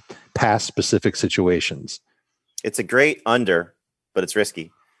in pass-specific situations. It's a great under, but it's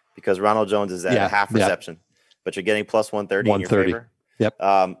risky because Ronald Jones is at half reception, but you're getting plus 130 in your favor. Yep.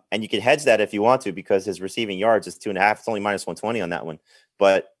 And you can hedge that if you want to, because his receiving yards is 2.5. It's only minus 120 on that one,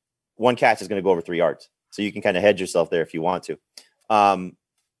 but one catch is going to go over 3 yards. So you can kind of hedge yourself there if you want to.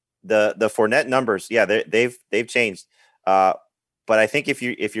 The Fournette numbers, yeah, they've changed. But I think if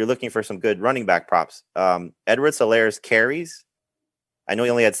you're looking for some good running back props, Edwards-Hilaire's carries, I know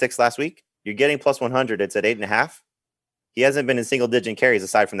he only had 6 last week. You're getting plus 100. It's at 8.5. He hasn't been in single digit carries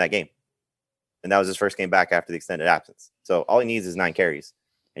aside from that game. And that was his first game back after the extended absence. So all he needs is 9 carries,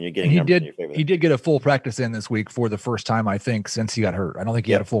 and you're getting numbers in your favor. He did get a full practice in this week for the first time, I think, since he got hurt. I don't think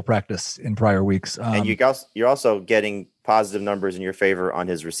he had a full practice in prior weeks. And you're also getting positive numbers in your favor on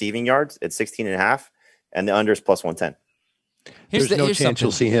his receiving yards at 16.5, and the under is plus 110. There's no chance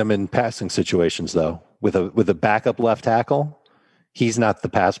you'll see him in passing situations, though. With a backup left tackle, he's not the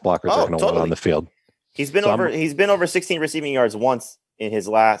pass blocker they're going to want on the field. He's been over 16 receiving yards once in his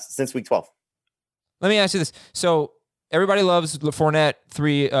since week 12. Let me ask you this. So everybody loves Fournette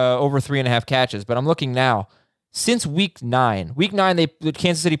over 3.5 catches, but I'm looking now. Since week 9,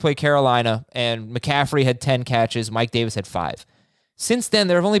 Kansas City played Carolina, and McCaffrey had 10 catches. Mike Davis had 5. Since then,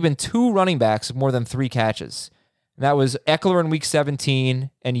 there have only been 2 running backs with more than 3 catches. And that was Eckler in week 17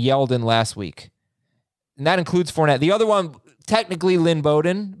 and Yeldon last week. And that includes Fournette. The other one, technically Lynn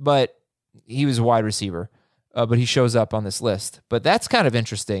Bowden, but he was a wide receiver. But he shows up on this list. But that's kind of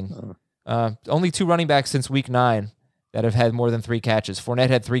interesting. Only 2 running backs since week 9 that have had more than 3 catches. Fournette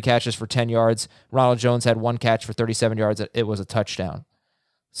had 3 catches for 10 yards. Ronald Jones had 1 catch for 37 yards. It was a touchdown.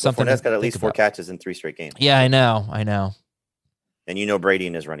 Fournette's got at least 4 catches in 3 straight games. Yeah, I know. And Brady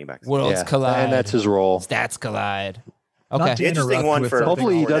and his running backs. Worlds collide. And that's his role. Stats collide. Okay. The interesting one for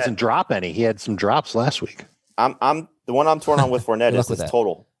hopefully he Fournette, doesn't drop any. He had some drops last week. The one I'm torn on with Fournette is his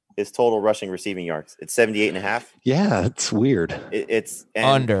total. His total rushing receiving yards. It's 78.5. Yeah, it's weird. It's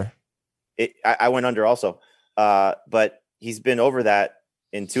under. I went under also. But he's been over that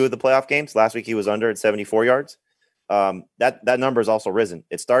in 2 of the playoff games. Last week he was under at 74 yards. That number has also risen.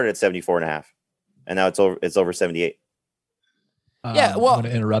 It started at 74.5, and now it's over 78. Yeah, well, I'm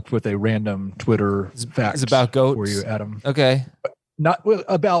going to interrupt with a random Twitter fact. It's about goats for you, Adam. Okay. Not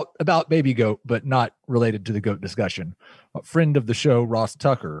about baby goat, but not related to the goat discussion. A friend of the show, Ross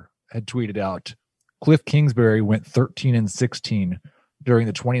Tucker, had tweeted out, Cliff Kingsbury went 13-16 during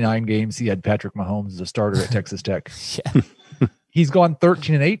the 29 games he had Patrick Mahomes as a starter at Texas Tech. Yeah. He's gone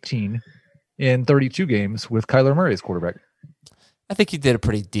 13-18 in 32 games with Kyler Murray as quarterback. I think he did a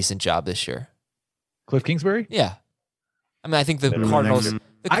pretty decent job this year. Cliff Kingsbury? Yeah. I mean, I think the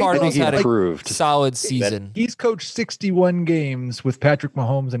Cardinals had a solid season. He's coached 61 games with Patrick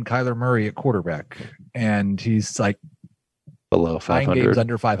Mahomes and Kyler Murray at quarterback, and he's like below 500. 9 games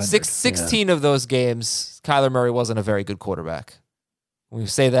under 500. 16 of those games, Kyler Murray wasn't a very good quarterback. When you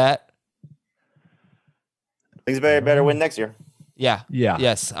say that, Kingsbury better win next year. Yeah.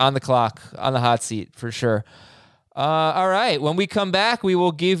 Yes, on the clock, on the hot seat for sure. All right. When we come back, we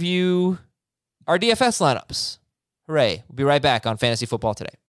will give you our DFS lineups. Hooray. We'll be right back on Fantasy Football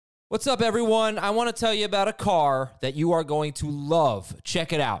Today. What's up, everyone? I want to tell you about a car that you are going to love.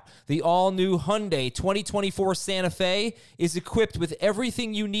 Check it out. The all-new Hyundai 2024 Santa Fe is equipped with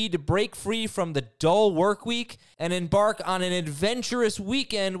everything you need to break free from the dull work week and embark on an adventurous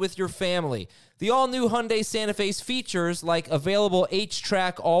weekend with your family. The all-new Hyundai Santa Fe's features like available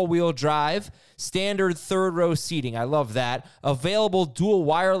H-Track all-wheel drive, standard third-row seating, I love that, available dual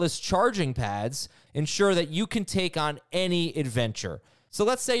wireless charging pads, ensure that you can take on any adventure. So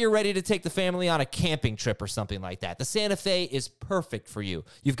let's say you're ready to take the family on a camping trip or something like that. The Santa Fe is perfect for you.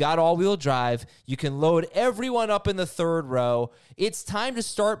 You've got all-wheel drive. You can load everyone up in the third row. It's time to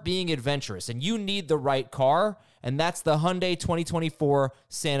start being adventurous, and you need the right car, and that's the Hyundai 2024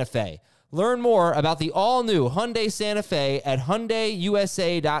 Santa Fe. Learn more about the all-new Hyundai Santa Fe at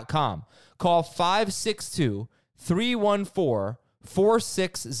HyundaiUSA.com. Call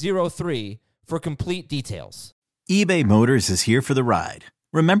 562-314-4603 for complete details. eBay Motors is here for the ride.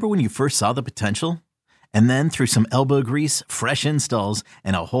 Remember when you first saw the potential? And then through some elbow grease, fresh installs,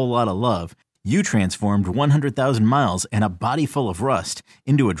 and a whole lot of love, you transformed 100,000 miles and a body full of rust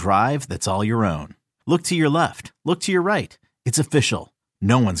into a drive that's all your own. Look to your left. Look to your right. It's official.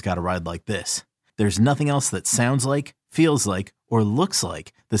 No one's got a ride like this. There's nothing else that sounds like, feels like, or looks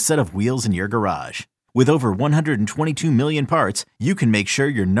like the set of wheels in your garage. With over 122 million parts, you can make sure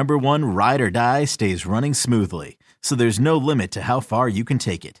your number one ride or die stays running smoothly, so there's no limit to how far you can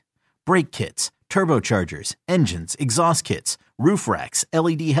take it. Brake kits, turbochargers, engines, exhaust kits, roof racks,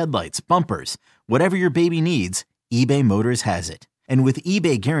 LED headlights, bumpers, whatever your baby needs, eBay Motors has it. And with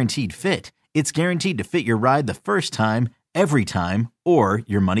eBay Guaranteed Fit, it's guaranteed to fit your ride the first time, every time, or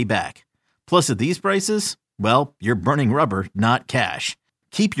your money back. Plus at these prices, Well, you're burning rubber, not cash.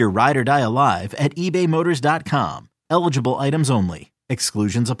 Keep your ride or die alive at ebaymotors.com. Eligible items only.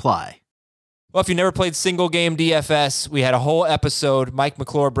 Exclusions apply. Well, if you never played single game DFS, we had a whole episode, Mike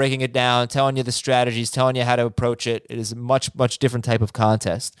McClure breaking it down, telling you the strategies, telling you how to approach it. It is a much, much different type of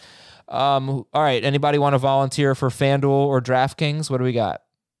contest. All right. Anybody want to volunteer for FanDuel or DraftKings? What do we got?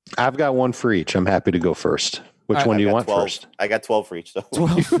 I've got one for each. I'm happy to go first. Which one do you want 12. first? I got 12 for each. So.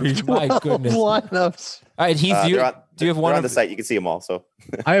 12 for each. My goodness. Lineups. All right, Heath, do you have one on the site? You can see them all. So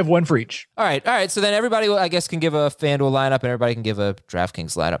I have one for each. All right. So then everybody, I guess, can give a FanDuel lineup, and everybody can give a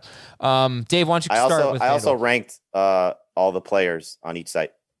DraftKings lineup. Dave, why don't you start with FanDuel? I also ranked all the players on each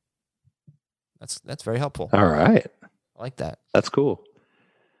site. That's very helpful. All right. I like that. That's cool.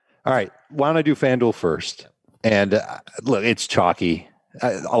 All right. Why don't I do FanDuel first? And look, it's chalky.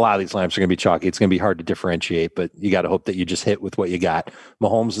 A lot of these lineups are going to be chalky. It's going to be hard to differentiate, but you got to hope that you just hit with what you got.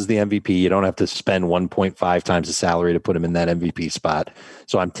 Mahomes is the MVP. You don't have to spend 1.5 times the salary to put him in that MVP spot.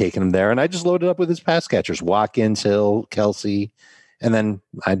 So I'm taking him there. And I just loaded up with his pass catchers, Watkins, Hill, Kelsey. And then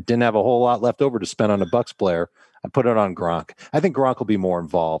I didn't have a whole lot left over to spend on a Bucs player. I put it on Gronk. I think Gronk will be more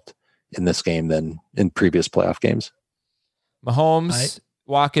involved in this game than in previous playoff games. Mahomes,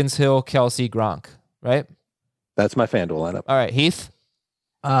 Watkins, Hill, Kelsey, Gronk, right? That's my FanDuel lineup. All right, Heath?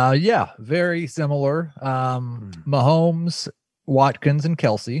 Yeah, very similar. Mahomes, Watkins, and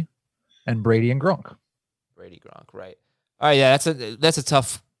Kelsey, and Brady and Gronk. Brady, Gronk, right. All right, yeah, that's a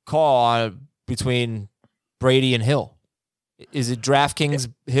tough call between Brady and Hill. Is it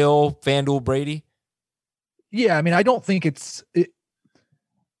DraftKings, Hill, FanDuel, Brady? Yeah, I mean, I don't think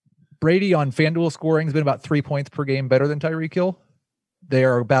Brady on FanDuel scoring has been about 3 points per game better than Tyreek Hill. They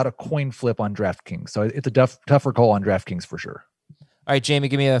are about a coin flip on DraftKings, so it's a tougher call on DraftKings for sure. All right, Jamie,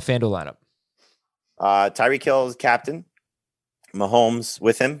 give me a FanDuel lineup. Tyreek Hill is captain. Mahomes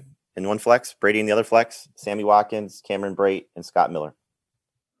with him in one flex. Brady in the other flex. Sammy Watkins, Cameron Brate, and Scott Miller.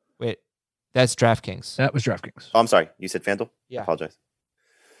 Wait, that's DraftKings. That was DraftKings. Oh, I'm sorry. You said FanDuel? Yeah. I apologize.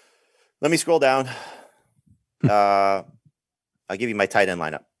 Let me scroll down. I'll give you my tight end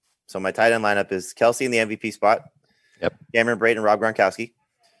lineup. So my tight end lineup is Kelsey in the MVP spot. Yep. Cameron Brate and Rob Gronkowski.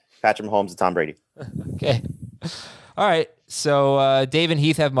 Patrick Mahomes and Tom Brady. Okay. All right. So Dave and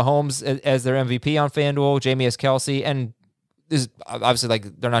Heath have Mahomes as their MVP on FanDuel. Jamie has Kelsey. And this is obviously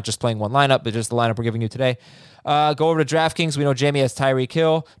like they're not just playing one lineup, but just the lineup we're giving you today. Go over to DraftKings. We know Jamie has Tyreek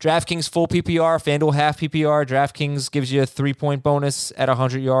Hill. DraftKings full PPR, FanDuel half PPR. DraftKings gives you a 3-point bonus at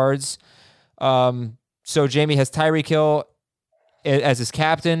 100 yards. So Jamie has Tyreek Hill as his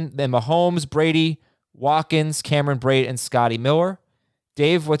captain. Then Mahomes, Brady, Watkins, Cameron Brate, and Scotty Miller.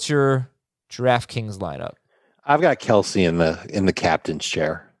 Dave, what's your DraftKings lineup? I've got Kelsey in the captain's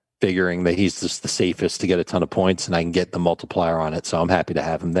chair, figuring that he's just the safest to get a ton of points, and I can get the multiplier on it. So I'm happy to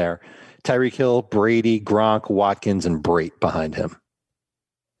have him there. Tyreek Hill, Brady, Gronk, Watkins, and Brate behind him.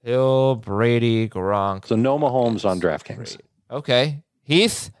 Hill, Brady, Gronk. So no Mahomes on DraftKings. Okay.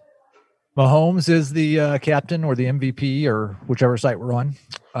 Heath? Mahomes is the captain or the MVP or whichever site we're on.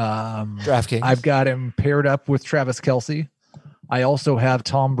 DraftKings. I've got him paired up with Travis Kelsey. I also have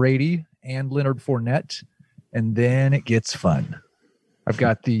Tom Brady and Leonard Fournette. And then it gets fun. I've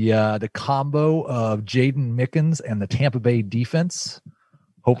got the combo of Jaden Mickens and the Tampa Bay defense,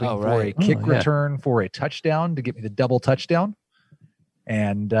 hoping for a kick return for a touchdown to get me the double touchdown.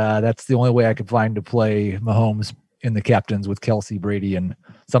 And that's the only way I could find to play Mahomes in the captains with Kelsey, Brady, and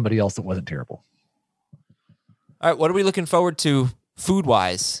somebody else that wasn't terrible. All right, what are we looking forward to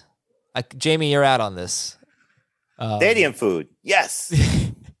food-wise? Jamie, you're out on this. Stadium food, yes.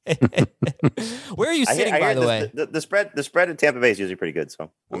 Where are you sitting, by the way? The spread in Tampa Bay is usually pretty good, so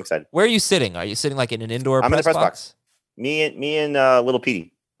I'm excited. Where are you sitting? Are you sitting like in an indoor I'm press in the press box? Me and little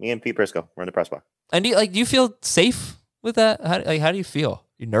Petey. Me and Pete Prisco. We're in the press box. And do you feel safe with that? How do you feel?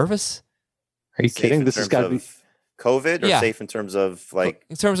 You nervous? Are you Safe kidding? in This has got to be COVID, or safe in terms of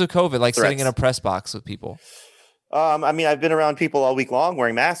in terms of COVID, like threats. sitting in a press box with people. I mean, I've been around people all week long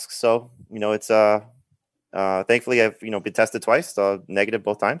wearing masks, so it's thankfully I've been tested twice, negative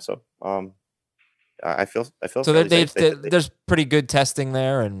both times. So I feel so there's pretty good testing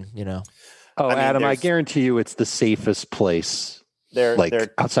there, and Oh, Adam, I guarantee you, it's the safest place.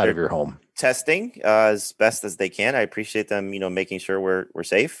 They're outside of your home. Testing as best as they can. I appreciate them, making sure we're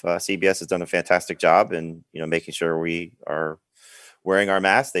safe. CBS has done a fantastic job in making sure we are wearing our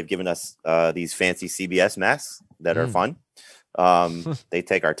masks. They've given us these fancy CBS masks that are fun. They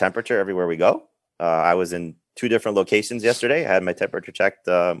take our temperature everywhere we go. I was in 2 different locations yesterday. I had my temperature checked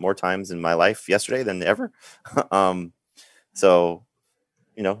more times in my life yesterday than ever. So,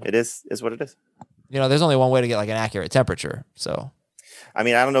 it is what it is. There's only one way to get like an accurate temperature. So I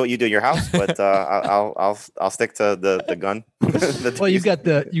mean, I don't know what you do in your house, but I'll stick to the gun. Well, you've got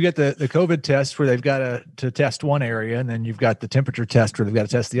the COVID test where they've got to test one area, and then you've got the temperature test where they've got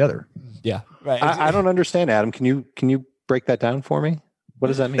to test the other. Yeah, right. I don't understand, Adam. Can you break that down for me? What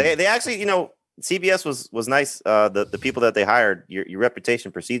does that mean? They actually, CBS was nice. The people that they hired, your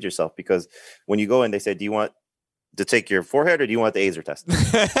reputation precedes yourself, because when you go in, they say, "Do you want to take your forehead or do you want the Azer test?"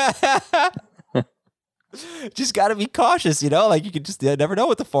 Just got to be cautious, like you can just never know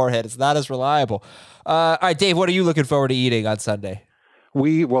with the forehead. It's not as reliable. All right, Dave, what are you looking forward to eating on Sunday?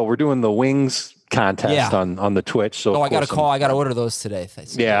 We're doing the wings contest on the Twitch. So I got to call. I got to order those today.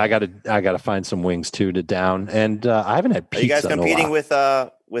 Thanks. Yeah, I got to find some wings too to down. And I haven't had pizza. Are you guys competing with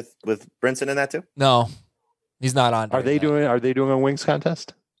Brinson in that too? No, he's not on. Are they doing a wings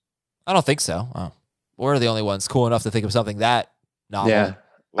contest? I don't think so. Oh. We're the only ones cool enough to think of something that novel. Yeah,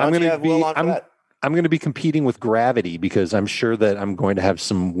 I'm going to be competing with Gravity because I'm sure that I'm going to have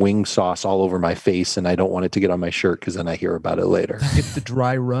some wing sauce all over my face, and I don't want it to get on my shirt because then I hear about it later. Get the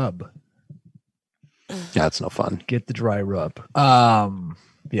dry rub. Yeah, that's no fun. Get the dry rub.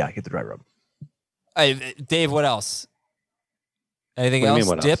 Get the dry rub. Hey, Dave, what else? Anything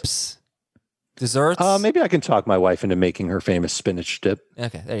else? Dips? Desserts? Maybe I can talk my wife into making her famous spinach dip.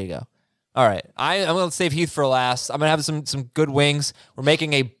 Okay, there you go. All right. I'm going to save Heath for last. I'm going to have some good wings. We're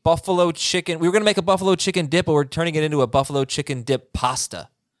making a buffalo chicken. We were going to make a buffalo chicken dip, but we're turning it into a buffalo chicken dip pasta.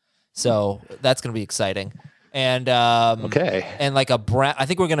 So that's going to be exciting. And okay. And like I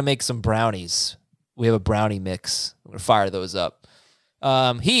think we're going to make some brownies. We have a brownie mix. We're going to fire those up.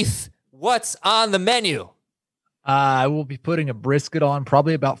 Heath, what's on the menu? I will be putting a brisket on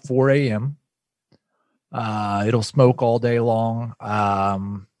probably about 4 a.m. It'll smoke all day long.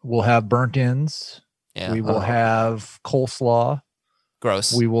 We'll have burnt ends. Yeah. We will have coleslaw.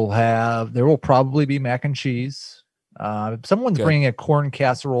 Gross. There will probably be mac and cheese. Someone's bringing a corn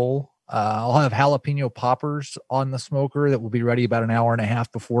casserole. I'll have jalapeno poppers on the smoker that will be ready about an hour and a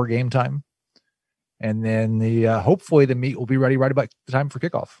half before game time. And then hopefully the meat will be ready right about the time for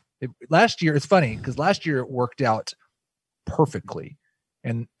kickoff. Last year, it's funny because last year it worked out perfectly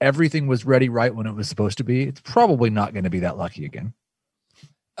and everything was ready right when it was supposed to be. It's probably not going to be that lucky again.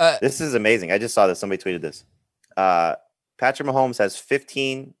 This is amazing. I just saw this. Somebody tweeted this. Patrick Mahomes has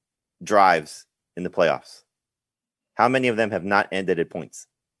 15 drives in the playoffs. How many of them have not ended at points?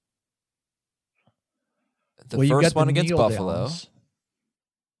 The first one against Buffalo.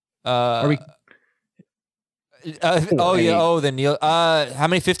 Are we? The Neil. How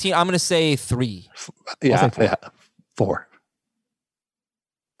many? 15? I'm going to say 3. Yeah, 4.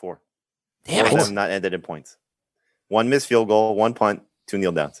 4. Damn 4 it! of them not ended in points. 1 missed field goal, 1 punt, 2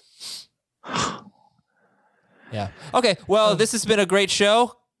 kneel downs. Yeah. Okay. Well, this has been a great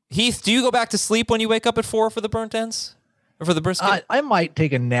show. Heath, do you go back to sleep when you wake up at 4 for the burnt ends or for the brisket? I might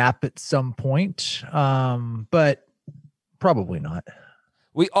take a nap at some point, but probably not.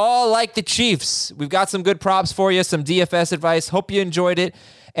 We all like the Chiefs. We've got some good props for you, some DFS advice. Hope you enjoyed it.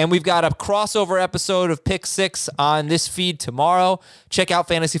 And we've got a crossover episode of Pick 6 on this feed tomorrow. Check out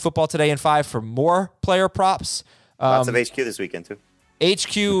Fantasy Football Today in 5 for more player props. Lots of HQ this weekend, too.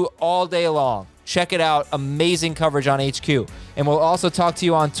 HQ all day long. Check it out. Amazing coverage on HQ. And we'll also talk to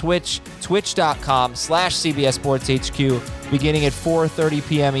you on Twitch, twitch.com/CBS Sports HQ, beginning at 4:30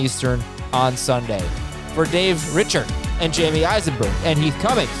 p.m. Eastern on Sunday. For Dave Richard and Jamie Eisenberg and Heath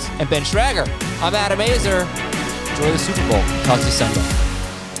Cummings and Ben Schrager, I'm Adam Azer. Enjoy the Super Bowl. Talk to you Sunday.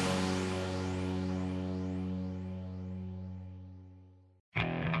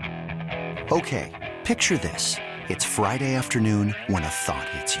 Okay, picture this. It's Friday afternoon when a thought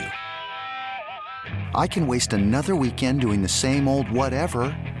hits you. I can waste another weekend doing the same old whatever,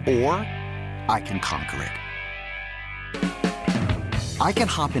 or I can conquer it. I can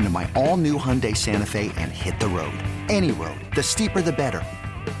hop into my all-new Hyundai Santa Fe and hit the road. Any road. The steeper, the better.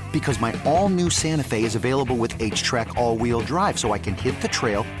 Because my all-new Santa Fe is available with H-Track all-wheel drive, so I can hit the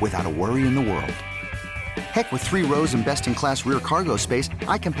trail without a worry in the world. Heck, with 3 rows and best-in-class rear cargo space,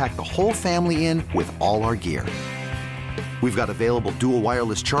 I can pack the whole family in with all our gear. We've got available dual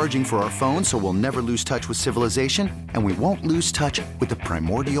wireless charging for our phones, so we'll never lose touch with civilization, and we won't lose touch with the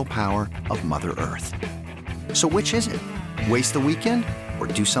primordial power of Mother Earth. So which is it? Waste the weekend or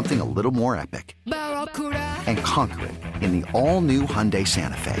do something a little more epic? And conquer it in the all-new Hyundai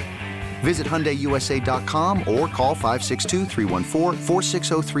Santa Fe. Visit HyundaiUSA.com or call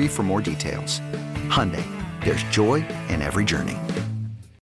 562-314-4603 for more details. Hyundai, there's joy in every journey.